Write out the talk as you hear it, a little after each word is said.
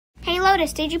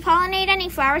Lotus, did you pollinate any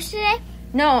flowers today?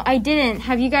 No, I didn't.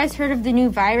 Have you guys heard of the new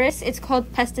virus? It's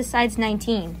called pesticides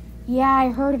 19. Yeah, I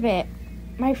heard of it.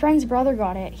 My friend's brother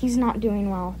got it. He's not doing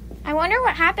well. I wonder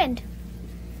what happened.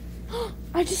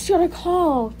 I just got a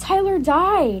call. Tyler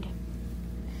died.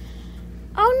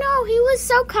 Oh no, he was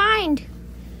so kind.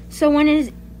 So when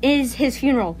is his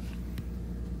funeral?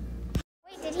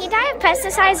 Wait, did he die of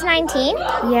pesticides 19?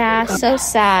 Yeah, so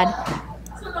sad.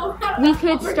 We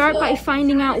could start by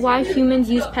finding out why humans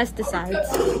use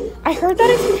pesticides. I heard that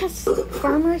it's because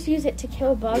farmers use it to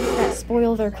kill bugs that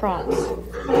spoil their crops.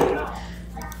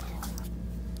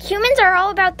 Humans are all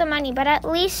about the money, but at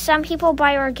least some people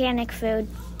buy organic food.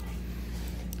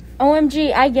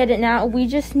 OMG, I get it now. We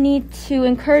just need to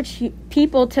encourage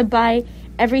people to buy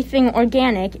everything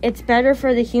organic. It's better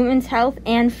for the humans' health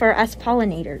and for us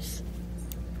pollinators.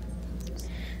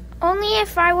 Only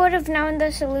if I would have known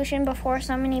the solution before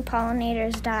so many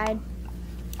pollinators died.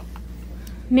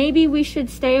 Maybe we should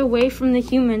stay away from the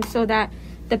humans so that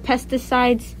the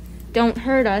pesticides don't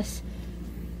hurt us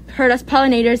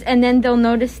pollinators, and then they'll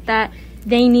notice that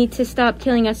they need to stop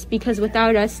killing us because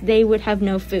without us, they would have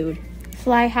no food.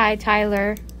 Fly high,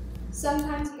 Tyler.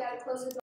 Sometimes you gotta close the door.